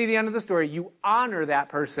you don't see the end of the story, you honor that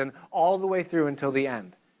person all the way through until the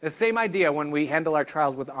end. The same idea when we handle our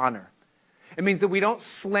trials with honor. It means that we don't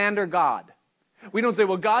slander God. We don't say,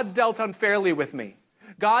 well, God's dealt unfairly with me.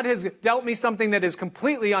 God has dealt me something that is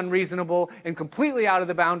completely unreasonable and completely out of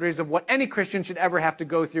the boundaries of what any Christian should ever have to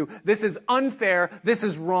go through. This is unfair. This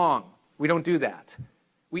is wrong. We don't do that.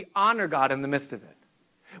 We honor God in the midst of it,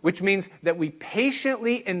 which means that we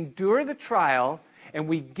patiently endure the trial and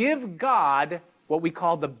we give God what we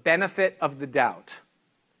call the benefit of the doubt.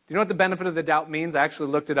 Do you know what the benefit of the doubt means? I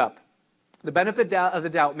actually looked it up. The benefit of the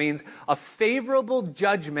doubt means a favorable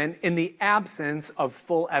judgment in the absence of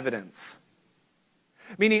full evidence.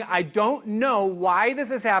 Meaning I don't know why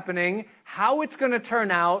this is happening, how it's going to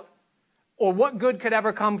turn out, or what good could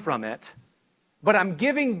ever come from it. But I'm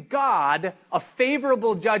giving God a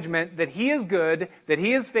favorable judgment that he is good, that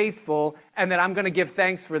he is faithful, and that I'm going to give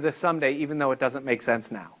thanks for this someday, even though it doesn't make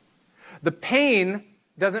sense now. The pain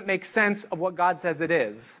doesn't make sense of what God says it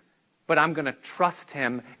is, but I'm going to trust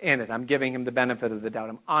him in it. I'm giving him the benefit of the doubt.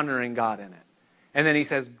 I'm honoring God in it. And then he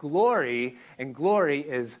says glory, and glory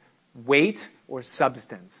is weight or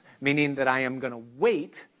substance, meaning that I am going to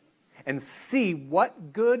wait and see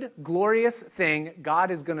what good, glorious thing God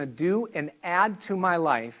is going to do and add to my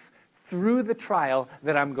life through the trial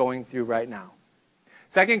that I'm going through right now.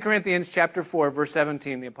 2 Corinthians chapter 4, verse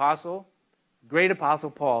 17, the great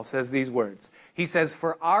apostle Paul says these words. He says,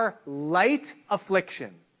 "For our light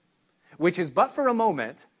affliction, which is but for a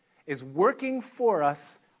moment, is working for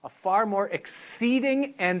us a far more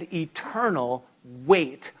exceeding and eternal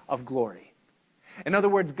weight of glory." In other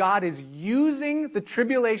words, God is using the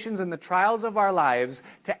tribulations and the trials of our lives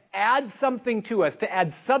to add something to us, to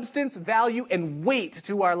add substance, value, and weight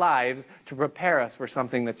to our lives to prepare us for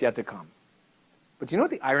something that's yet to come. But do you know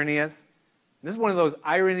what the irony is? This is one of those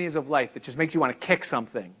ironies of life that just makes you want to kick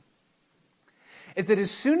something. Is that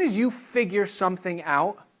as soon as you figure something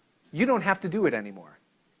out, you don't have to do it anymore.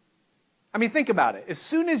 I mean, think about it. As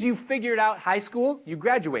soon as you figured out high school, you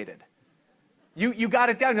graduated. You got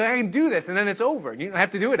it down. You're like, I can do this, and then it's over. You don't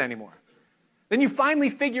have to do it anymore. Then you finally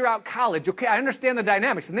figure out college. Okay, I understand the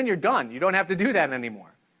dynamics, and then you're done. You don't have to do that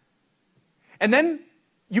anymore. And then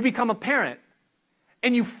you become a parent,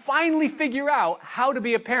 and you finally figure out how to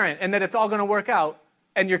be a parent and that it's all going to work out,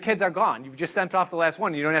 and your kids are gone. You've just sent off the last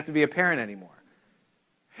one. You don't have to be a parent anymore.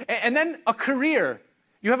 And then a career.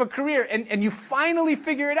 You have a career, and you finally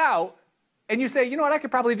figure it out, and you say, you know what, I could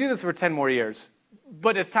probably do this for 10 more years.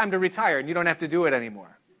 But it's time to retire, and you don't have to do it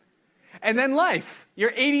anymore. And then life.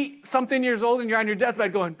 You're 80-something years old, and you're on your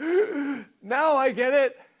deathbed going, now I get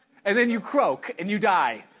it. And then you croak, and you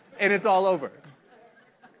die, and it's all over.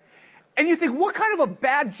 And you think, what kind of a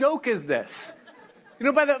bad joke is this? You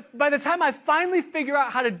know, by the time I finally figure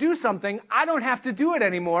out how to do something, I don't have to do it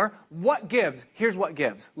anymore. What gives? Here's what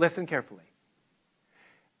gives. Listen carefully.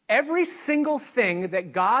 Every single thing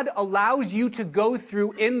that God allows you to go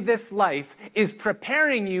through in this life is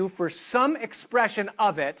preparing you for some expression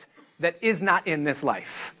of it that is not in this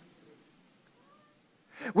life.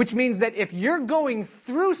 Which means that if you're going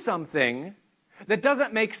through something that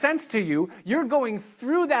doesn't make sense to you, you're going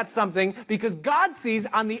through that something because God sees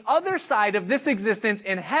on the other side of this existence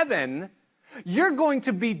in heaven, you're going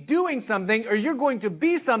to be doing something, or you're going to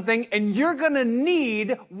be something, and you're going to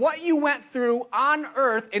need what you went through on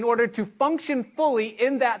earth in order to function fully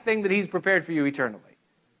in that thing that He's prepared for you eternally.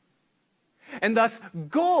 And thus,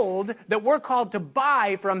 gold that we're called to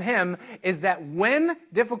buy from Him is that when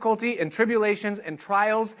difficulty and tribulations and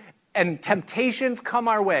trials and temptations come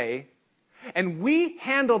our way, and we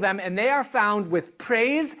handle them and they are found with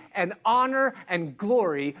praise and honor and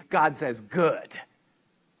glory, God says, good.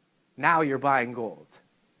 Now you're buying gold.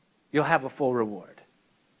 You'll have a full reward.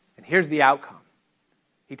 And here's the outcome.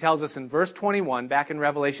 He tells us in verse 21, back in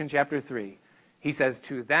Revelation chapter 3, he says,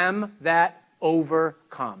 to them that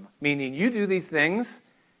overcome. Meaning you do these things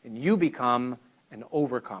and you become an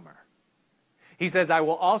overcomer. He says, I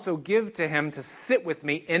will also give to him to sit with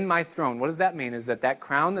me in my throne. What does that mean? Is that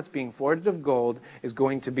crown that's being forged of gold is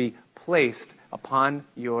going to be placed upon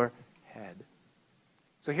your head.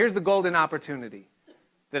 So here's the golden opportunity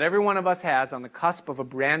that every one of us has on the cusp of a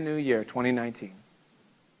brand new year, 2019,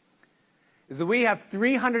 is that we have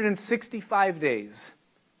 365 days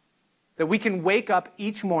that we can wake up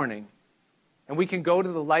each morning and we can go to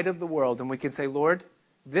the light of the world and we can say, Lord,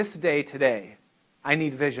 this day today, I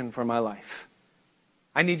need vision for my life.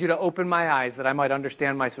 I need you to open my eyes that I might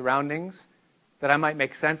understand my surroundings, that I might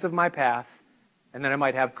make sense of my path, and that I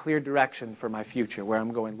might have clear direction for my future, where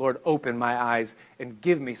I'm going. Lord, open my eyes and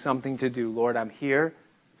give me something to do. Lord, I'm here.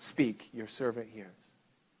 Speak, your servant hears.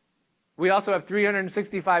 We also have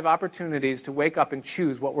 365 opportunities to wake up and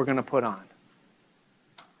choose what we're going to put on.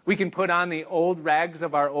 We can put on the old rags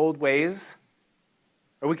of our old ways,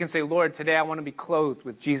 or we can say, Lord, today I want to be clothed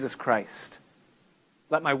with Jesus Christ.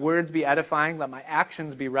 Let my words be edifying. Let my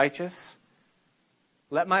actions be righteous.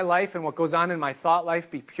 Let my life and what goes on in my thought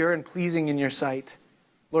life be pure and pleasing in your sight.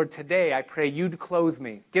 Lord, today I pray you'd clothe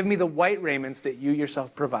me. Give me the white raiments that you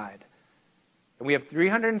yourself provide. And we have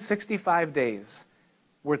 365 days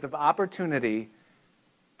worth of opportunity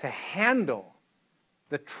to handle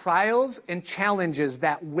the trials and challenges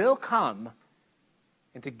that will come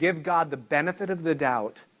and to give God the benefit of the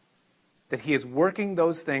doubt that He is working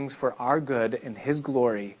those things for our good and His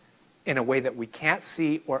glory in a way that we can't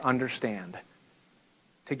see or understand.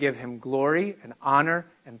 To give Him glory and honor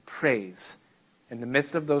and praise in the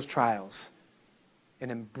midst of those trials and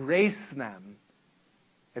embrace them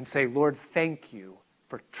and say, Lord, thank you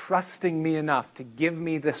for trusting me enough to give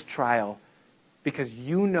me this trial because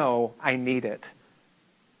you know I need it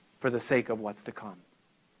for the sake of what's to come.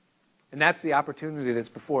 And that's the opportunity that's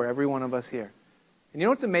before every one of us here. And you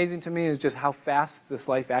know what's amazing to me is just how fast this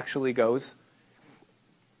life actually goes.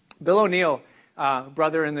 Bill O'Neill,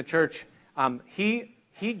 brother in the church,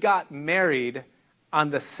 he got married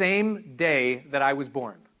on the same day that I was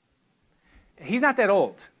born. He's not that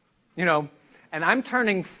old. And I'm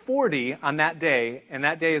turning 40 on that day, and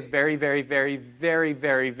that day is very, very, very, very,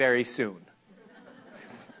 very, very soon.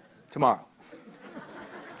 Tomorrow.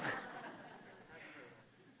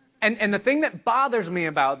 And the thing that bothers me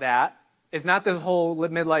about that is not this whole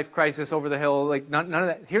midlife crisis over the hill, none of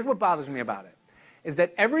that. Here's what bothers me about it, is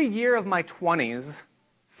that every year of my 20s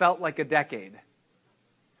felt like a decade,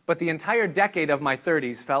 but the entire decade of my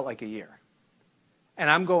 30s felt like a year. And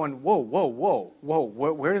I'm going, whoa,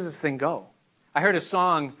 where does this thing go? I heard a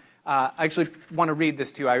song, I actually want to read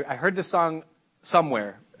this to you. I heard this song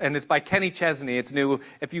somewhere, and it's by Kenny Chesney. It's new.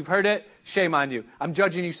 If you've heard it, shame on you. I'm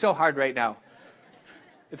judging you so hard right now.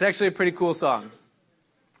 It's actually a pretty cool song.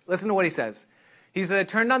 Listen to what he says. He said, I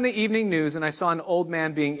turned on the evening news and I saw an old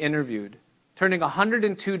man being interviewed, turning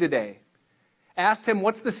 102 today. Asked him,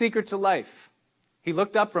 what's the secret to life? He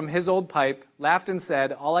looked up from his old pipe, laughed and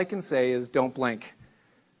said, all I can say is don't blink.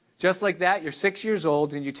 Just like that, you're 6 years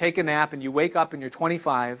old and you take a nap and you wake up and you're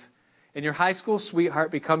 25 and your high school sweetheart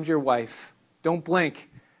becomes your wife. Don't blink.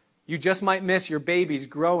 You just might miss your babies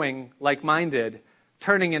growing like mine did,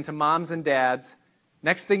 turning into moms and dads.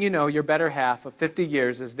 Next thing you know, your better half of 50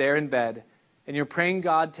 years is there in bed, and you're praying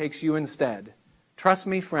God takes you instead. Trust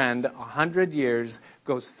me, friend, 100 years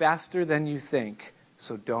goes faster than you think,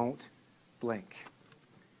 so don't blink.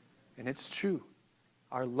 And it's true.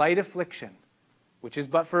 Our light affliction, which is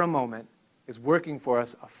but for a moment, is working for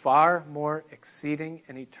us a far more exceeding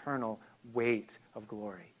and eternal weight of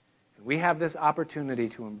glory. And we have this opportunity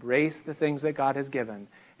to embrace the things that God has given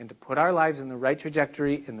and to put our lives in the right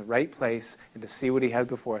trajectory, in the right place, and to see what he has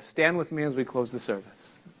before us. Stand with me as we close the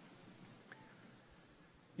service.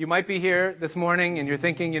 You might be here this morning and you're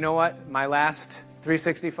thinking, you know what, my last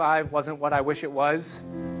 365 wasn't what I wish it was.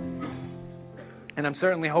 And I'm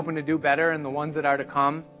certainly hoping to do better in the ones that are to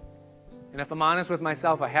come. And if I'm honest with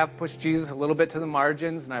myself, I have pushed Jesus a little bit to the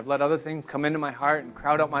margins, and I've let other things come into my heart and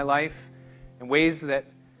crowd out my life in ways that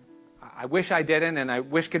I wish I didn't and I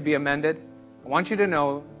wish could be amended. I want you to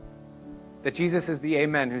know that Jesus is the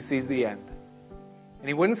amen who sees the end. And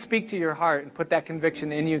he wouldn't speak to your heart and put that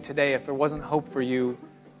conviction in you today if there wasn't hope for you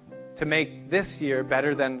to make this year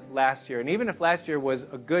better than last year. And even if last year was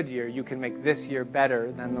a good year, you can make this year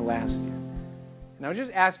better than the last year. And I would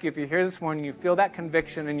just ask you, if you're here this morning, you feel that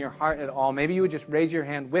conviction in your heart at all, maybe you would just raise your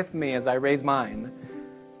hand with me as I raise mine.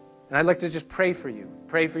 And I'd like to just pray for you.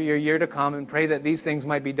 Pray for your year to come and pray that these things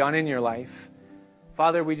might be done in your life.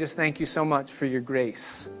 Father, we just thank you so much for your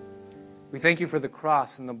grace. We thank you for the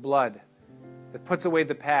cross and the blood that puts away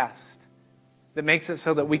the past, that makes it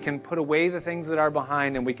so that we can put away the things that are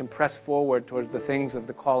behind and we can press forward towards the things of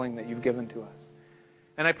the calling that you've given to us.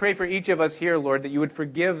 And I pray for each of us here, Lord, that you would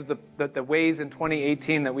forgive the ways in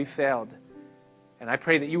 2018 that we failed. And I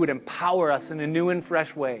pray that you would empower us in a new and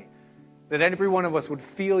fresh way, that every one of us would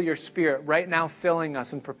feel your Spirit right now filling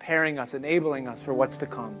us and preparing us, enabling us for what's to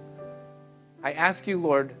come. I ask you,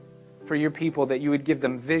 Lord, for your people, that you would give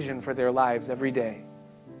them vision for their lives every day.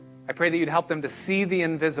 I pray that you'd help them to see the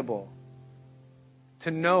invisible,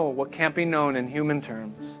 to know what can't be known in human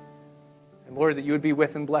terms. And Lord, that you would be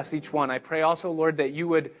with and bless each one. I pray also, Lord, that you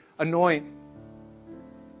would anoint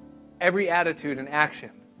every attitude and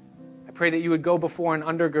action. I pray that you would go before and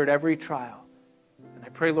undergird every trial. And I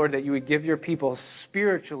pray, Lord, that you would give your people a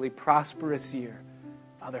spiritually prosperous year.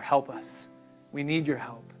 Father, help us. We need your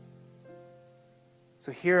help.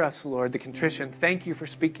 So hear us, Lord, the contrition. Thank you for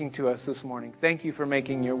speaking to us this morning. Thank you for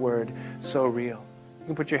making your word so real. You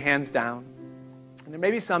can put your hands down. And there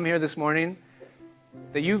may be some here this morning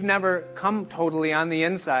that you've never come totally on the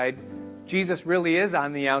inside. Jesus really is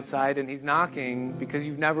on the outside, and he's knocking because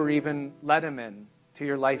you've never even let him in to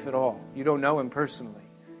your life at all. You don't know him personally.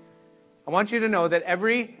 I want you to know that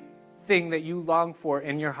everything that you long for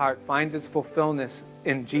in your heart finds its fulfillment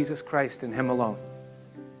in Jesus Christ and him alone.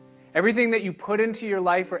 Everything that you put into your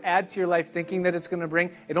life or add to your life thinking that it's going to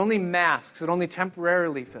bring, it only masks, it only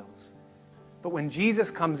temporarily fills. But when Jesus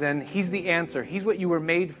comes in, he's the answer. He's what you were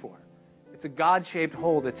made for. It's a God-shaped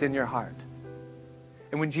hole that's in your heart.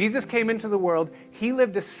 And when Jesus came into the world, he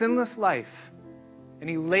lived a sinless life. And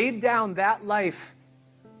he laid down that life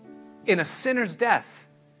in a sinner's death.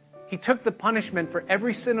 He took the punishment for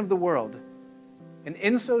every sin of the world. And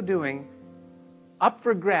in so doing, up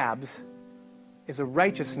for grabs is a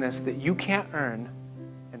righteousness that you can't earn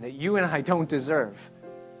and that you and I don't deserve,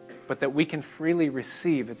 but that we can freely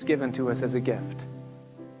receive. It's given to us as a gift.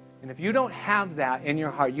 And if you don't have that in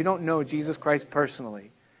your heart, you don't know Jesus Christ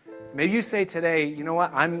personally, maybe you say today, you know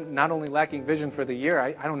what, I'm not only lacking vision for the year,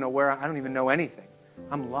 I don't know where, I don't even know anything.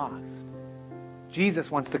 I'm lost.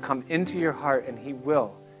 Jesus wants to come into your heart, and he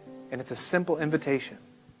will. And it's a simple invitation.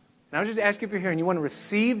 And I would just ask you if you're here and you want to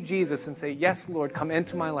receive Jesus and say, yes, Lord, come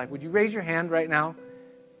into my life. Would you raise your hand right now?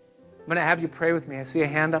 I'm going to have you pray with me. I see a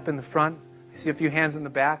hand up in the front. I see a few hands in the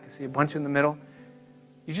back. I see a bunch in the middle.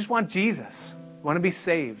 You just want Jesus. You want to be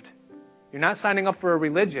saved. You're not signing up for a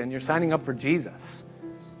religion. You're signing up for Jesus.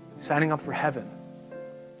 You're signing up for heaven.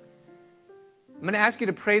 I'm going to ask you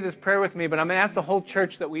to pray this prayer with me, but I'm going to ask the whole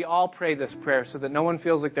church that we all pray this prayer so that no one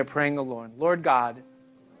feels like they're praying alone. Lord God,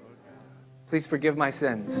 please forgive my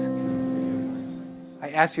sins. I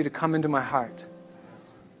ask you to come into my heart.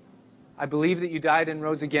 I believe that you died and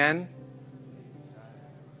rose again,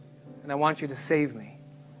 and I want you to save me.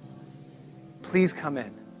 Please come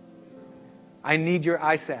in. I need your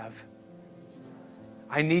eye salve.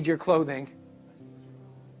 I need your clothing,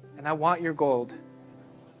 and I want your gold.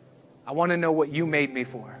 I want to know what you made me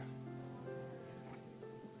for.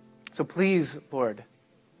 So please, Lord,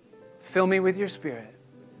 fill me with your Spirit.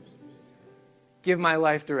 Give my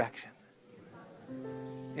life direction.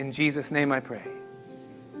 In Jesus' name I pray.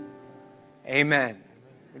 Amen.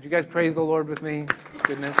 Would you guys praise the Lord with me? His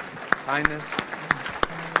goodness, kindness.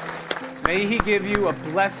 May he give you a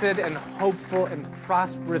blessed and hopeful and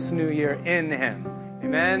prosperous new year in him.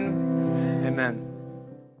 Amen. Amen.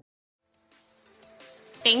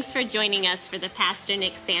 Thanks for joining us for the Pastor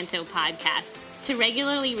Nick Santo podcast. To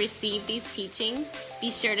regularly receive these teachings, be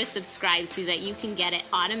sure to subscribe so that you can get it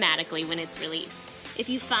automatically when it's released. If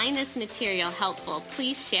you find this material helpful,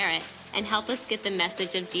 please share it and help us get the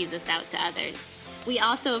message of Jesus out to others. We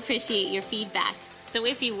also appreciate your feedback. So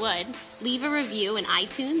if you would, leave a review in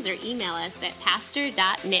iTunes or email us at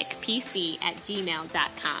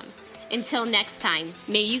pastor.nickpc@gmail.com. Until next time,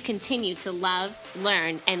 may you continue to love,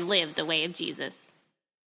 learn, and live the way of Jesus.